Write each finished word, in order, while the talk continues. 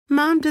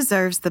Mom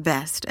deserves the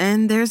best,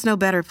 and there's no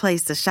better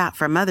place to shop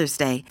for Mother's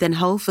Day than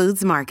Whole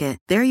Foods Market.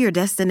 They're your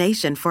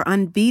destination for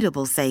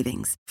unbeatable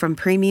savings, from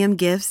premium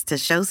gifts to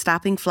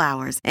show-stopping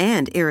flowers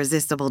and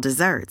irresistible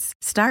desserts.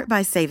 Start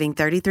by saving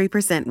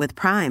 33% with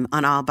Prime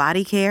on all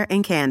body care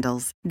and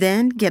candles.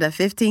 Then get a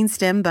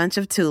 15-stem bunch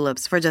of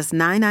tulips for just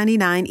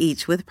 $9.99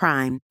 each with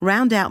Prime.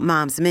 Round out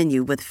Mom's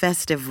menu with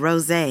festive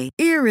rosé,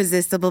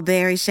 irresistible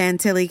berry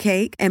chantilly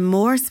cake, and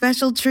more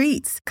special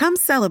treats. Come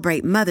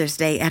celebrate Mother's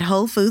Day at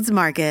Whole Foods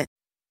Market.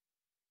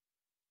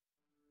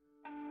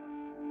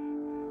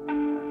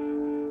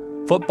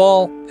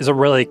 Football is a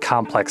really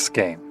complex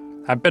game.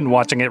 I've been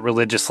watching it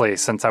religiously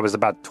since I was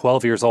about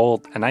 12 years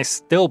old, and I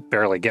still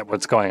barely get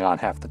what's going on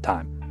half the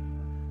time.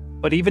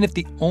 But even if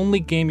the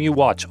only game you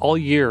watch all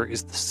year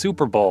is the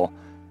Super Bowl,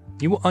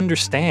 you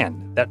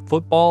understand that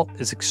football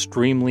is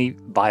extremely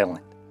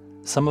violent.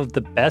 Some of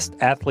the best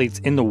athletes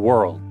in the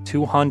world,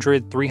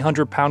 200,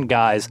 300-pound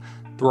guys,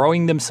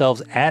 throwing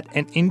themselves at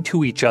and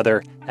into each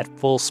other at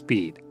full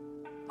speed.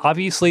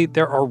 Obviously,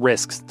 there are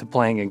risks to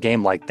playing a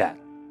game like that.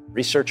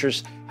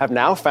 Researchers have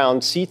now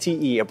found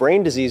CTE, a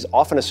brain disease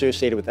often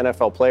associated with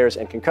NFL players,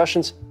 and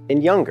concussions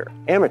in younger,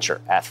 amateur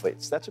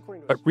athletes. That's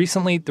according to. But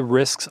recently, the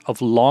risks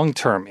of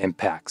long-term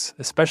impacts,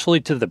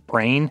 especially to the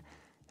brain,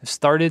 have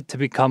started to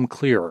become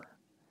clearer.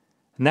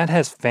 And that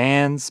has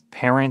fans,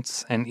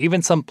 parents, and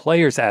even some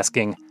players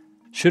asking,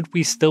 should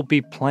we still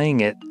be playing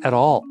it at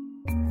all?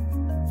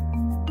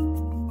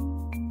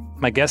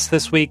 My guest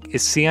this week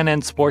is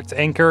CNN sports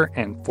anchor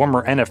and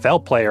former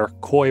NFL player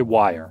Coy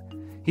Wire.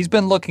 He's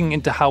been looking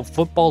into how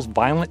football's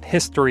violent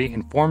history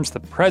informs the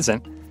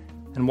present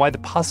and why the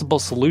possible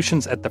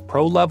solutions at the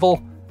pro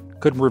level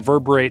could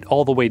reverberate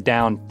all the way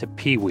down to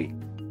Pee Wee.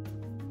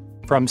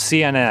 From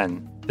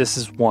CNN, this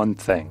is One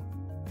Thing.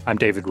 I'm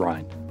David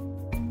Rind.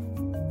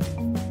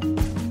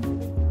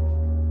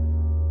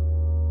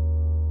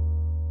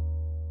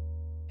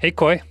 Hey,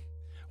 Coy.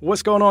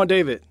 What's going on,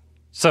 David?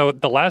 So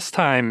the last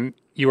time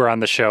you were on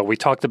the show, we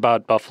talked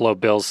about Buffalo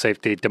Bills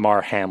safety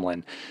Damar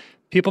Hamlin.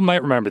 People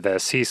might remember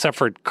this. He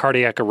suffered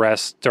cardiac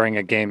arrest during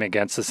a game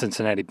against the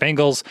Cincinnati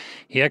Bengals.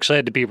 He actually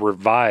had to be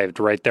revived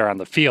right there on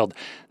the field.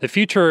 The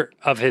future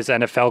of his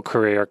NFL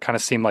career kind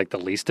of seemed like the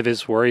least of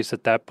his worries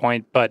at that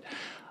point, but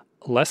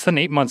less than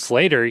 8 months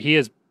later, he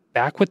is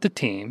back with the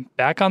team,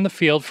 back on the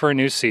field for a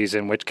new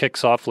season, which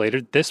kicks off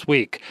later this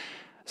week.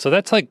 So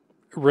that's like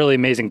a really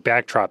amazing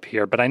backdrop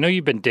here, but I know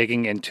you've been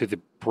digging into the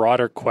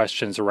broader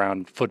questions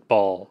around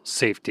football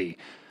safety.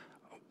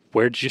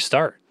 Where did you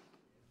start?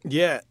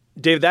 Yeah,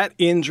 Dave, that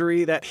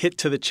injury, that hit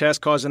to the chest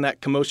causing that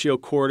commotio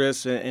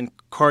cordis and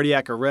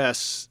cardiac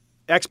arrest,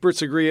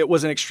 experts agree it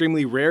was an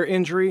extremely rare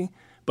injury,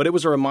 but it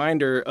was a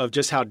reminder of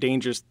just how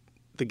dangerous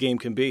the game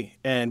can be.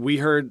 And we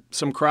heard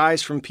some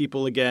cries from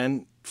people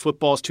again,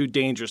 football's too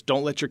dangerous,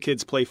 don't let your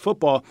kids play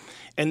football.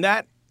 And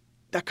that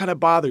kind of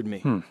bothered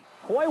me.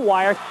 Coy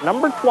Wire,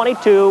 number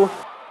 22.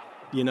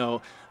 You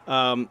know,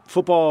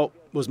 football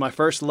was my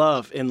first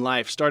love in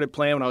life. Started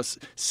playing when I was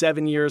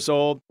 7 years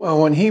old.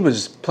 Well, when he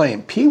was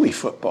playing Pee Wee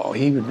football,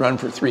 he would run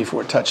for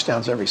 3-4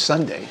 touchdowns every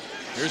Sunday.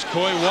 Here's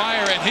Coy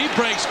Wire, and he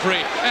breaks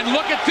free. And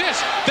look at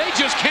this. They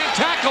just can't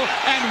tackle,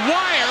 and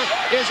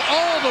Wire is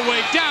all the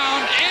way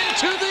down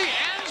into the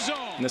end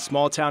zone. In a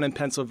small town in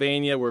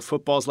Pennsylvania where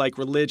football's like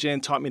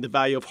religion, taught me the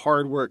value of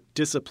hard work,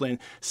 discipline,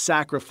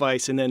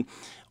 sacrifice, and then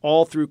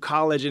all through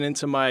college and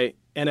into my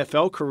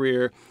NFL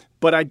career.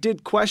 But I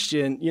did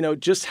question,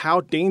 just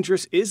how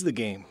dangerous is the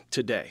game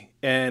today?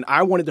 And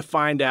I wanted to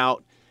find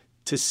out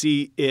to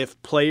see if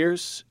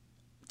players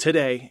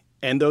today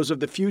and those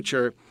of the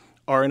future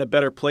are in a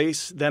better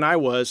place than I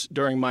was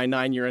during my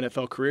 9-year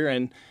NFL career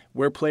and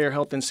where player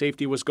health and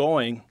safety was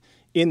going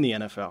in the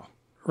NFL.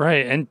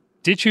 Right. And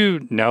did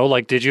you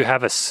know, did you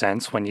have a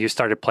sense when you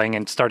started playing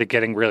and started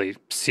getting really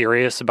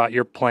serious about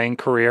your playing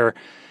career,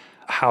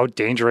 how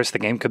dangerous the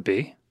game could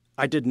be?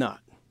 I did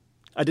not.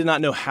 I did not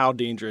know how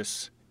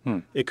dangerous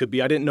it could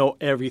be. I didn't know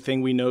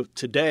everything we know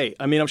today.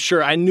 I mean, I'm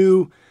sure I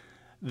knew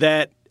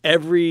that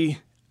every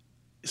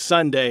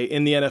Sunday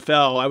in the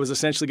NFL, I was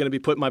essentially going to be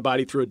putting my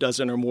body through a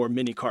dozen or more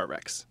mini car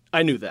wrecks.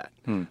 I knew that.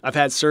 I've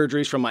had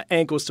surgeries from my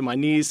ankles to my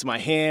knees to my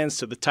hands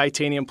to the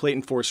titanium plate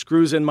and 4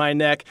 screws in my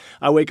neck.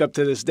 I wake up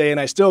to this day and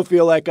I still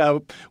feel like I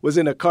was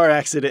in a car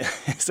accident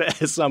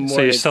some morning.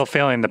 So you're still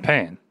feeling the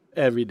pain?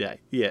 Every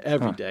day. Yeah,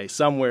 every day.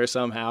 Somewhere,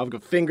 somehow. I've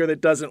got a finger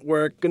that doesn't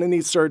work. Going to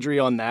need surgery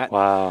on that.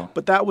 Wow.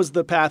 But that was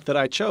the path that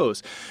I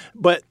chose.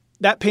 But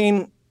that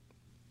pain,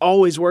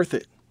 always worth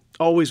it.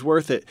 Always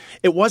worth it.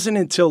 It wasn't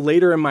until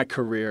later in my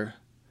career,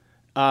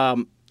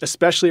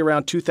 especially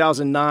around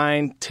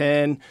 2009,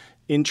 10,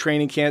 in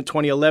training camp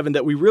 2011,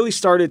 that we really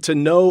started to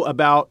know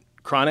about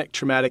chronic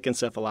traumatic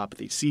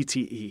encephalopathy,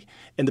 CTE,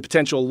 and the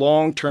potential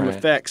long-term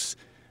effects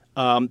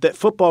that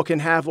football can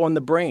have on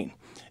the brain.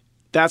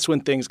 That's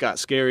when things got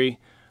scary.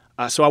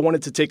 So I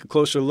wanted to take a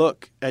closer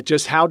look at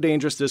just how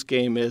dangerous this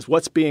game is,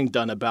 what's being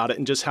done about it,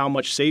 and just how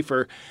much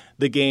safer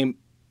the game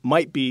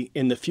might be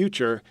in the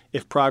future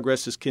if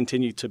progress is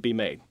continued to be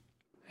made.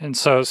 And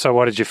so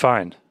what did you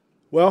find?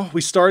 Well, we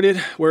started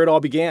where it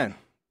all began.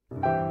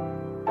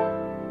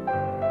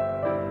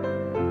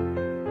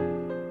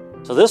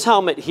 So this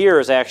helmet here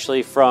is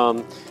actually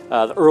from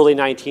the early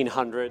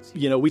 1900s.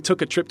 You know, we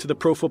took a trip to the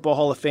Pro Football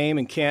Hall of Fame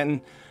in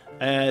Canton,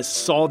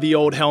 saw the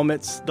old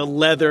helmets, the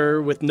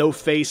leather with no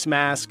face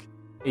mask.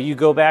 You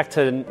go back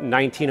to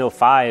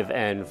 1905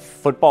 and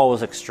football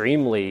was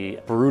extremely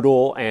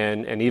brutal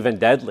and even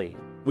deadly.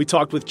 We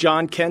talked with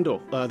John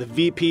Kendall, the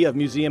VP of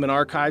Museum and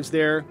Archives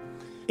there.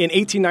 In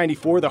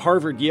 1894, the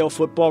Harvard-Yale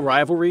football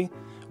rivalry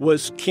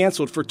was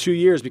canceled for 2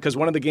 years because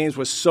one of the games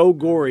was so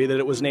gory that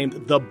it was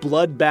named the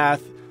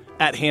Bloodbath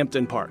at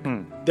Hampton Park.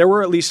 There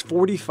were at least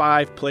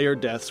 45 player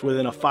deaths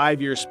within a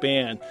 5-year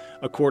span,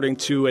 according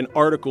to an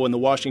article in the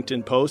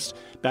Washington Post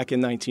back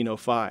in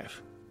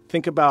 1905.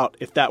 Think about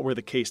if that were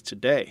the case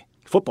today.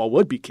 Football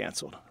would be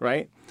canceled,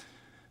 right?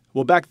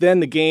 Well, back then,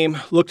 the game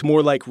looked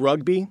more like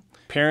rugby.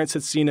 Parents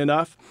had seen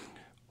enough.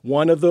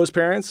 One of those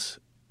parents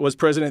was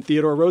President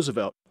Theodore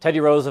Roosevelt.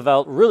 Teddy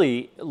Roosevelt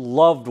really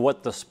loved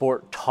what the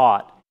sport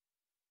taught,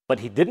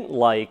 but he didn't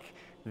like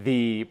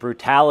the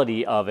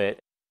brutality of it.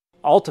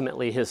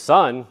 Ultimately, his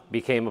son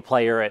became a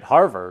player at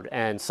Harvard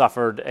and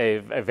suffered a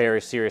very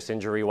serious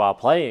injury while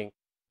playing.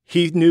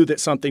 He knew that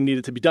something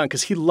needed to be done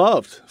because he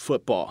loved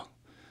football.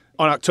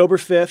 On October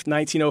 5th,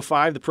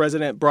 1905, the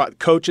president brought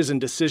coaches and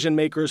decision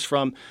makers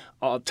from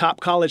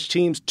top college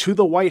teams to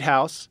the White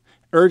House,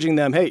 urging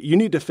them, hey, you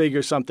need to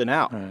figure something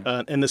out.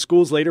 Right. And the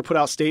schools later put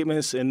out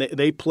statements, and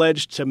they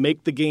pledged to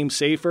make the game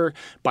safer.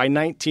 By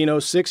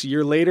 1906, a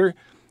year later,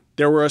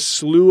 there were a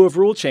slew of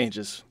rule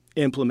changes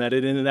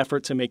implemented in an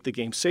effort to make the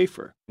game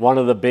safer. One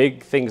of the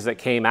big things that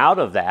came out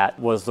of that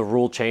was the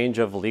rule change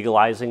of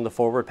legalizing the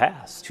forward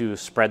pass to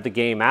spread the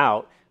game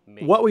out.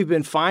 What we've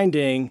been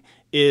finding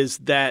is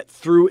that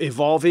through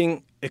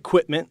evolving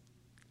equipment,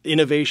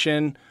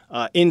 innovation,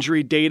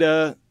 injury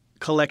data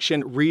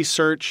collection,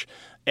 research,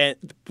 and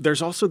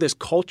there's also this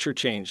culture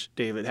change,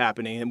 David,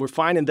 happening. And we're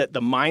finding that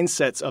the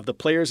mindsets of the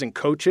players and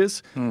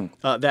coaches,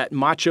 that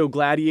macho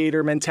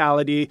gladiator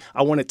mentality,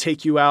 I want to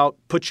take you out,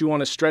 put you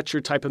on a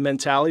stretcher type of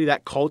mentality,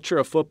 that culture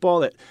of football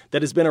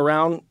that has been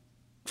around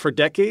for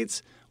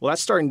decades, well,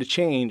 that's starting to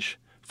change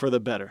for the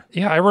better.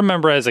 Yeah, I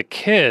remember as a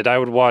kid, I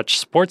would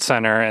watch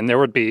SportsCenter, and there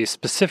would be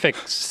specific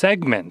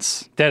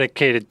segments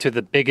dedicated to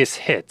the biggest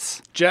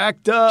hits.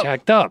 Jacked up.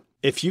 Jacked up.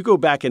 If you go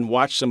back and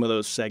watch some of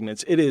those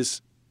segments, it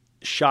is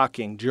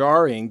shocking,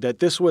 jarring that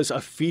this was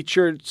a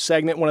featured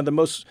segment, one of the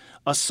most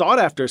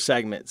sought-after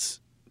segments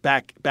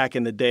back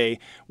in the day,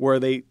 where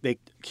they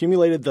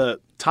accumulated the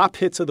top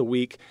hits of the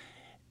week.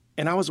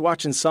 And I was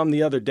watching some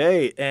the other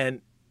day,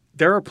 and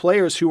there are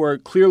players who are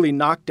clearly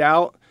knocked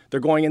out. They're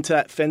going into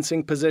that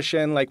fencing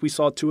position like we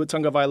saw Tua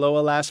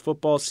Tagovailoa last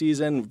football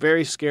season.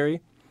 Very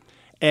scary.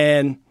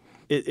 And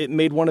it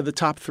made one of the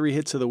top 3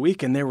 hits of the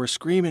week, and they were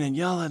screaming and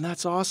yelling,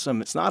 that's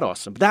awesome. It's not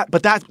awesome.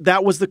 But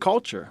that was the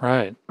culture.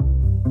 Right.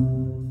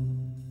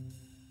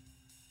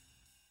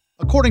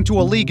 According to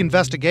a league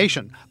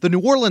investigation, the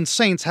New Orleans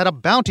Saints had a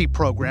bounty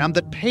program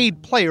that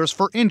paid players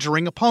for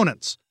injuring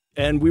opponents.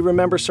 And we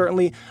remember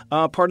certainly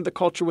part of the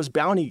culture was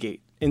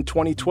Bountygate in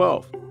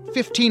 2012.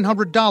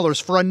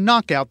 $1,500 for a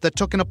knockout that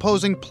took an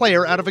opposing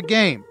player out of a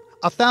game.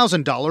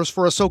 $1,000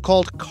 for a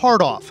so-called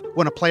cart-off,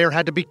 when a player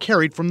had to be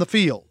carried from the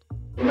field.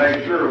 To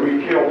make sure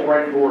we kill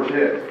Frank Gore's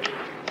head.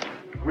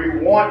 We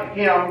want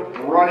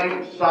him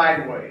running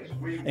sideways.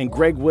 And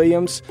Greg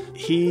Williams,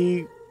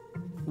 he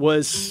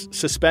was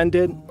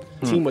suspended.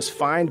 Team was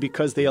fined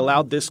because they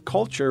allowed this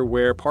culture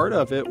where part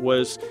of it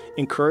was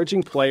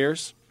encouraging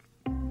players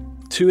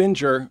to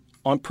injure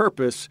on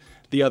purpose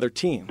the other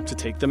team, to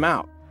take them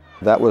out.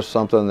 That was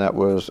something that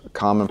was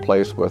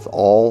commonplace with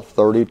all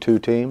 32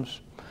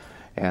 teams,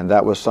 and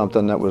that was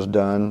something that was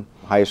done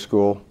high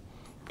school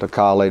to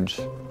college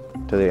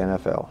to the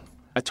NFL.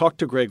 I talked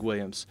to Greg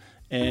Williams,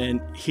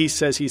 and he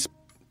says he's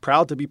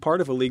proud to be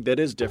part of a league that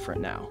is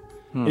different now.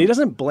 And he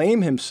doesn't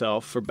blame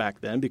himself for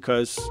back then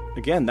because,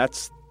 again,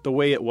 that's the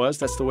way it was.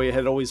 That's the way it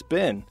had always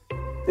been.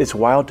 It's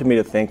wild to me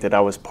to think that I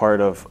was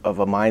part of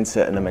a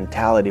mindset and a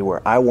mentality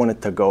where I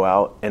wanted to go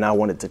out and I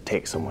wanted to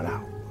take someone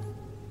out.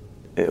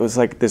 It was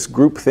like this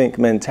groupthink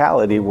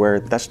mentality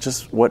where that's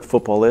just what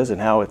football is and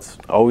how it's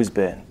always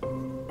been.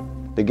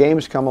 The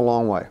game's come a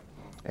long way,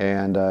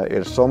 and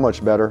it's so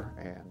much better.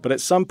 But at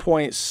some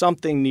point,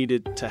 something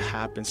needed to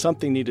happen.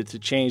 Something needed to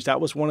change. That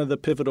was one of the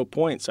pivotal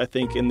points, I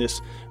think, in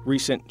this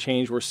recent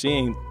change we're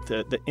seeing,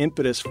 the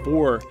impetus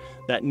for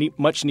that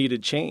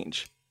much-needed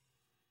change.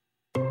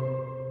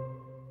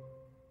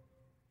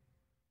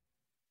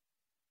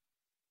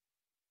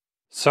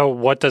 So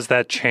what does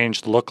that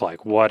change look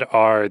like? What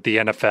are the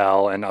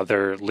NFL and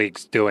other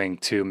leagues doing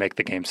to make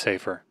the game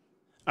safer?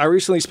 I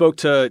recently spoke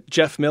to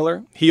Jeff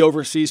Miller. He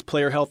oversees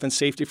player health and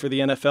safety for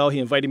the NFL. He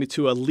invited me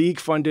to a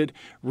league-funded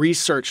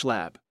research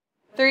lab.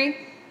 3,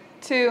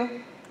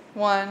 2,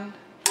 1.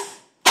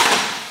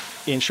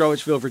 In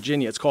Charlottesville,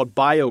 Virginia. It's called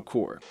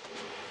BioCore.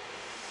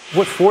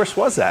 What force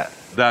was that?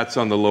 That's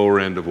on the lower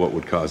end of what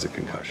would cause a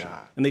concussion.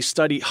 And they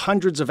study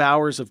hundreds of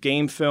hours of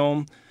game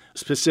film,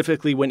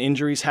 specifically when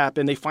injuries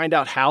happen. They find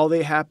out how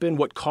they happen,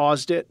 what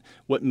caused it,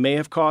 what may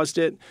have caused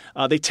it.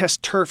 They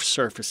test turf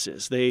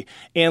surfaces. They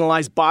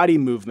analyze body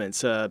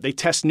movements. They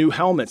test new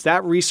helmets.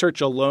 That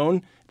research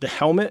alone, the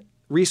helmet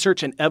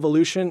research and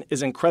evolution,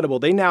 is incredible.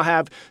 They now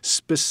have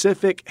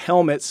specific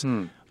helmets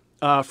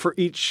for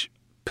each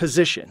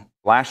position.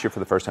 Last year, for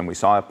the first time, we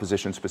saw a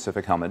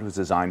position-specific helmet. It was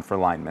designed for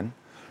linemen.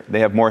 They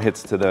have more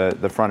hits to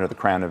the front or the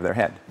crown of their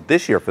head.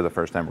 This year, for the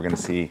first time, we're going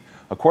to see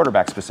a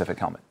quarterback-specific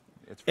helmet.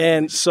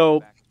 And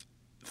so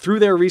through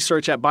their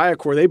research at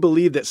Biocore, they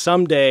believe that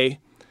someday,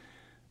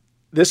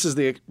 this is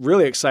the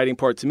really exciting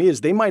part to me,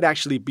 is they might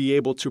actually be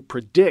able to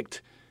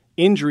predict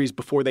injuries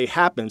before they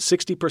happen.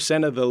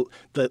 60% of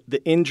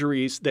the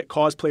injuries that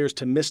cause players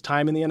to miss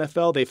time in the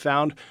NFL, they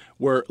found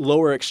were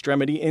lower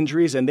extremity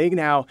injuries, and they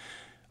now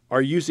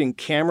are using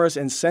cameras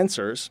and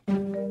sensors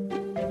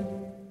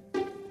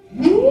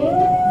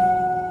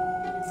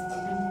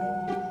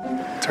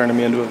turning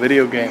me into a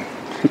video game.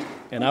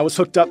 And I was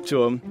hooked up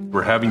to them.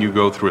 We're having you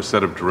go through a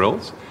set of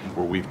drills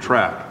where we've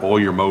tracked all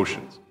your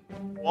motions.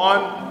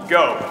 1,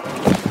 go.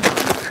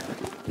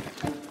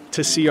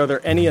 To see, are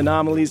there any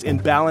anomalies,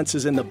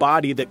 imbalances in the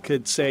body that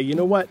could say, you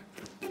know what?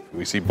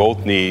 We see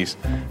both knees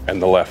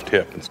and the left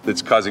hip.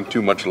 It's causing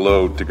too much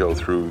load to go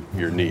through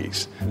your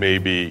knees.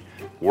 Maybe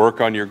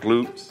work on your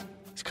glutes.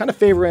 He's kind of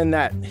favoring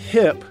that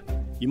hip.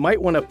 You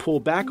might want to pull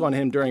back on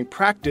him during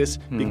practice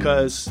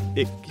because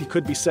he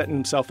could be setting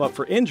himself up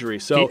for injury.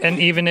 So, and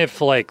even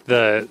if like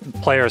the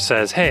player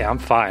says, "Hey, I'm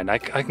fine. I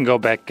can go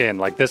back in,"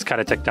 like this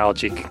kind of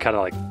technology can kind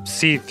of like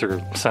see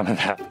through some of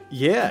that.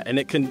 Yeah, and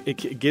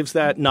it gives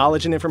that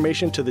knowledge and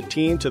information to the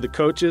team, to the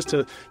coaches,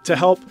 to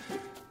help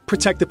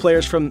protect the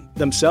players from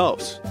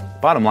themselves.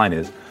 Bottom line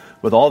is,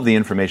 with all of the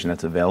information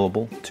that's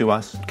available to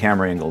us,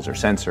 camera angles or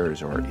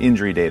sensors or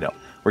injury data,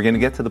 we're going to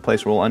get to the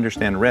place where we'll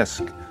understand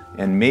risk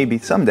and maybe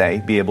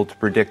someday be able to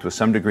predict with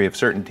some degree of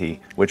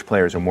certainty which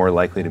players are more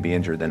likely to be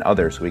injured than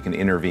others so we can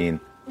intervene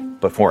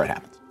before it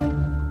happens.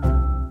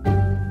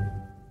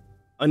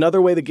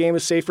 Another way the game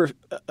is safer,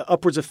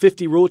 upwards of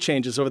 50 rule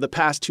changes over the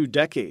past 2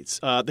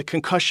 decades. The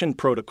concussion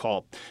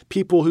protocol.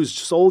 People whose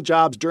sole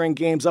jobs during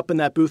games up in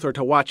that booth are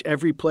to watch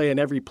every play and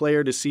every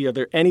player to see are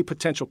there any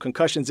potential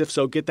concussions. If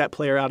so, get that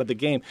player out of the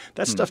game.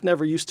 That stuff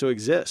never used to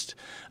exist.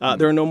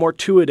 There are no more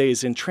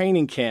two-a-days in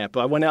training camp.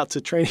 I went out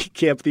to training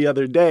camp the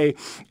other day,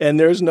 and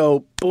there's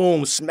no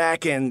boom,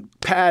 smacking,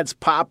 pads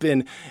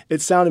popping.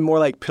 It sounded more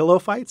like pillow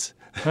fights.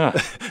 Huh.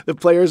 The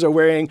players are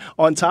wearing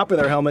on top of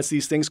their helmets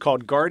these things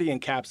called guardian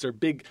caps. They're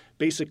big,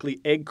 basically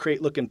egg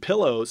crate-looking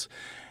pillows.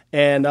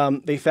 And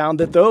they found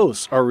that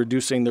those are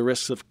reducing the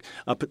risks of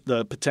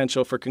the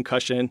potential for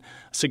concussion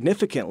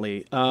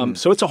significantly.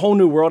 So it's a whole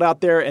new world out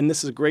there, and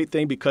this is a great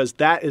thing because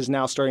that is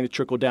now starting to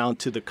trickle down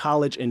to the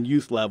college and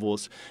youth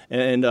levels.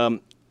 And,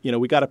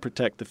 we got to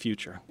protect the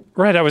future.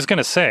 Right. I was going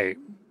to say,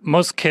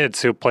 most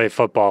kids who play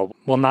football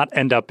will not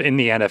end up in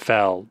the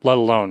NFL, let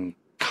alone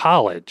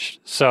college.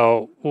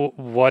 So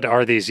what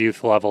are these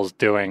youth levels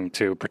doing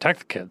to protect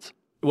the kids?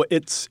 Well,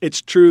 it's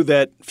true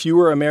that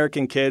fewer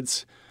American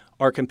kids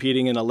are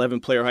competing in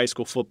 11-player high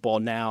school football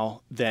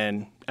now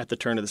than at the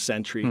turn of the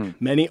century.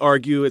 Many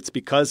argue it's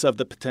because of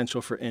the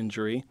potential for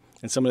injury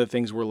and some of the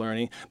things we're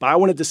learning. But I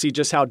wanted to see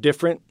just how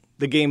different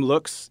the game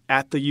looks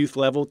at the youth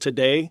level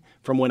today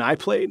from when I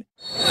played.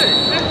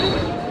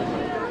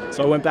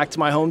 So I went back to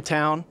my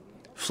hometown.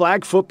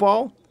 Flag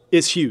football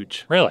is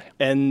huge. Really?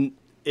 And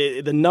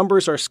the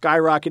numbers are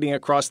skyrocketing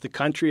across the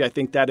country. I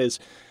think that's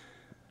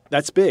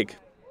big.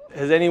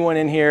 Has anyone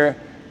in here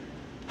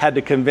had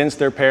to convince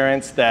their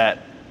parents that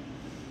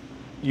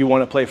you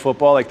want to play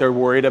football? Like they're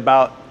worried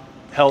about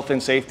health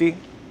and safety?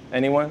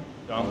 Anyone?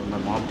 My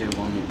mom didn't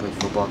want me to play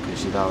football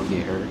because she thought I would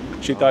get hurt.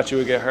 She thought you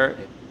would get hurt?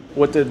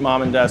 What did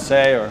mom and dad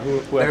say, or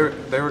who?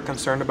 They were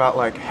concerned about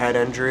like head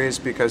injuries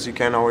because you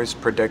can't always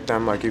predict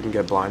them. Like you can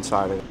get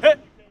blindsided.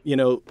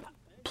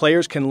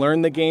 Players can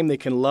learn the game, they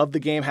can love the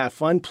game, have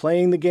fun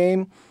playing the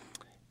game,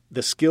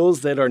 the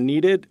skills that are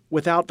needed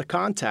without the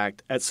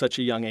contact at such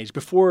a young age,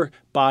 before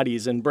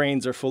bodies and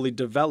brains are fully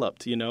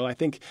developed. I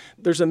think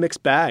there's a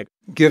mixed bag.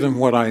 Given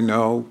what I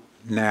know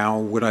now,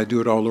 would I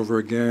do it all over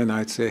again?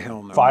 I'd say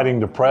hell no. Fighting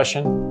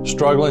depression,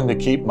 struggling to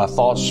keep my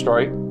thoughts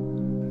straight.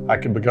 I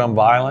can become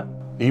violent,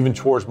 even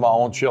towards my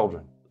own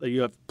children.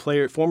 You have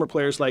former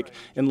players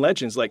and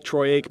legends like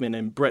Troy Aikman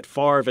and Brett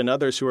Favre and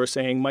others who are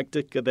saying, Mike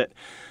Ditka, that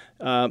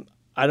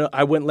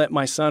I wouldn't let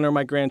my son or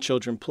my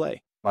grandchildren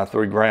play. My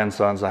 3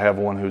 grandsons, I have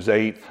one who's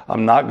 8.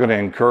 I'm not going to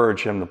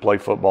encourage him to play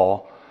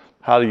football.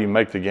 How do you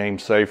make the game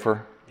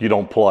safer? You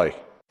don't play.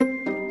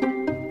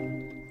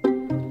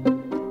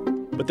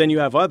 But then you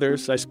have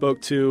others. I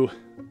spoke to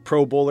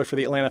Pro Bowler for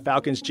the Atlanta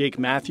Falcons, Jake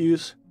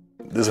Matthews.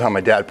 This is how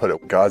my dad put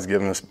it. God's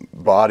given us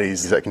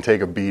bodies that can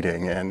take a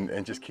beating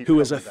and just keep. Who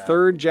is a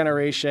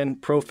third-generation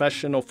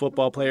professional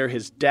football player.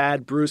 His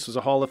dad, Bruce, was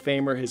a Hall of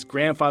Famer. His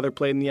grandfather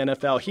played in the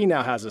NFL. He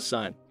now has a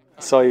son.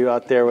 I saw you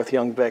out there with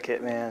young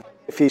Beckett, man.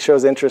 If he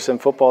shows interest in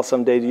football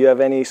someday, do you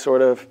have any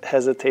sort of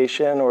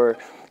hesitation or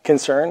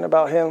concern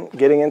about him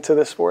getting into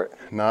this sport?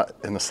 Not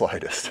in the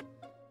slightest.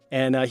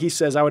 And he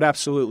says, I would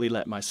absolutely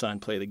let my son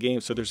play the game.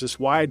 So there's this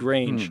wide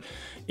range.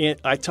 And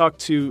I talked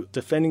to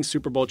defending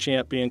Super Bowl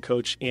champion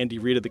coach Andy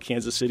Reid of the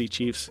Kansas City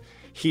Chiefs.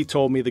 He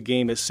told me the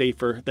game is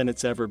safer than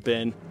it's ever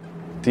been.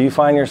 Do you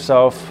find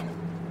yourself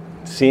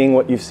seeing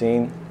what you've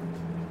seen,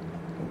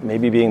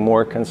 maybe being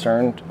more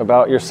concerned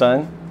about your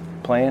son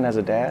playing as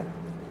a dad?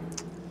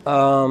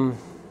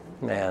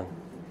 Man,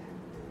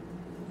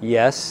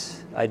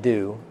 yes, I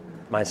do.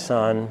 My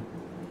son,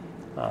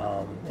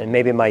 and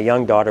maybe my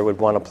young daughter would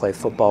want to play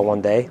football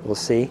one day. We'll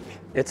see.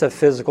 It's a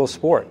physical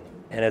sport,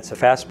 and it's a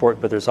fast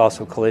sport, but there's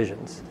also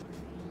collisions.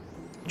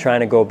 Trying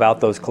to go about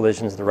those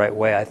collisions the right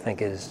way, I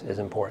think, is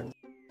important.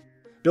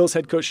 Bills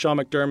head coach Sean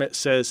McDermott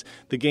says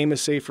the game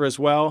is safer as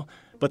well,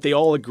 but they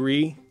all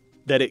agree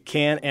that it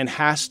can and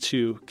has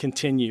to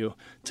continue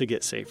to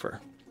get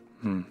safer.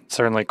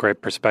 Certainly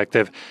great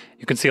perspective.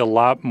 You can see a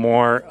lot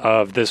more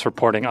of this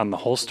reporting on The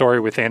Whole Story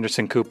with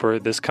Anderson Cooper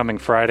this coming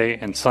Friday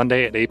and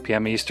Sunday at 8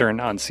 p.m. Eastern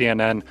on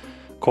CNN.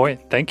 Coy,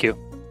 thank you.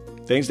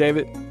 Thanks,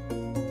 David.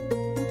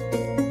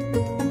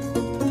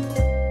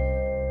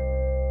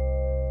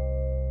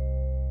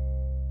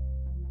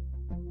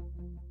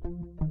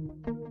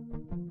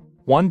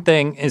 One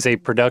Thing is a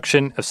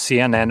production of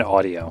CNN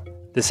Audio.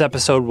 This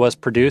episode was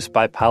produced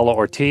by Paula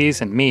Ortiz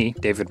and me,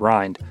 David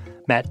Rind.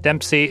 Matt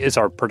Dempsey is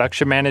our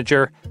production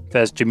manager,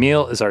 Fez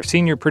Jamil is our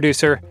senior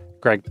producer,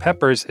 Greg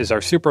Peppers is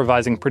our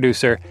supervising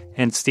producer,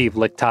 and Steve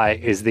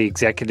Lichtai is the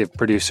executive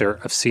producer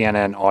of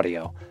CNN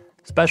Audio.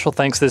 Special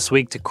thanks this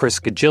week to Chris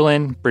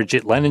Gajillin,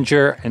 Bridget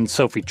Leninger, and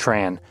Sophie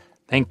Tran.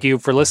 Thank you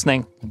for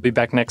listening. We'll be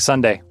back next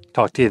Sunday.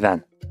 Talk to you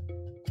then.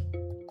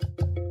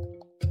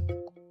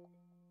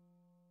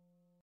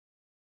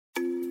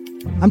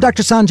 I'm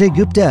Dr. Sanjay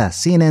Gupta,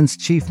 CNN's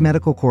chief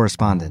medical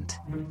correspondent.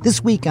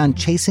 This week on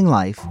Chasing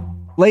Life,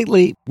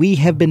 lately we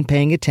have been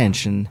paying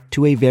attention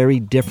to a very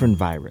different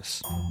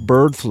virus,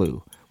 bird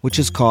flu, which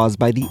is caused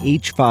by the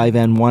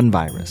H5N1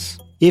 virus.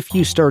 If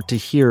you start to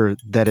hear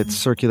that it's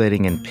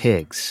circulating in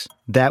pigs,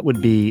 that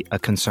would be a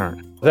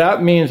concern.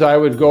 That means I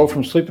would go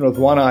from sleeping with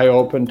one eye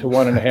open to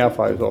 1.5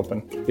 eyes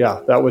open.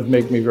 Yeah, that would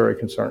make me very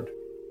concerned.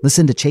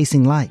 Listen to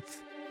Chasing Life,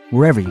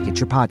 wherever you get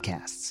your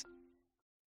podcasts.